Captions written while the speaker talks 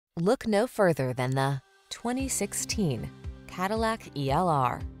Look no further than the 2016 Cadillac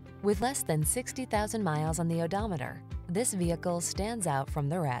ELR. With less than 60,000 miles on the odometer, this vehicle stands out from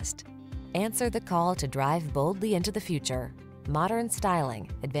the rest. Answer the call to drive boldly into the future. Modern styling,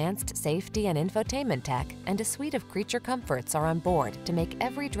 advanced safety and infotainment tech, and a suite of creature comforts are on board to make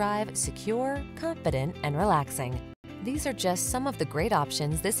every drive secure, confident, and relaxing. These are just some of the great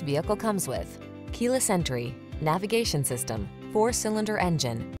options this vehicle comes with: keyless entry, navigation system, 4-cylinder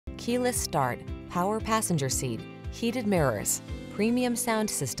engine, keyless start, power passenger seat, heated mirrors, premium sound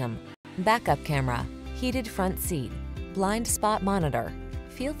system, backup camera, heated front seat, blind spot monitor.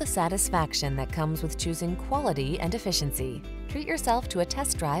 Feel the satisfaction that comes with choosing quality and efficiency. Treat yourself to a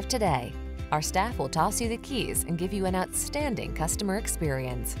test drive today. Our staff will toss you the keys and give you an outstanding customer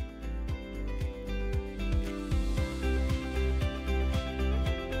experience.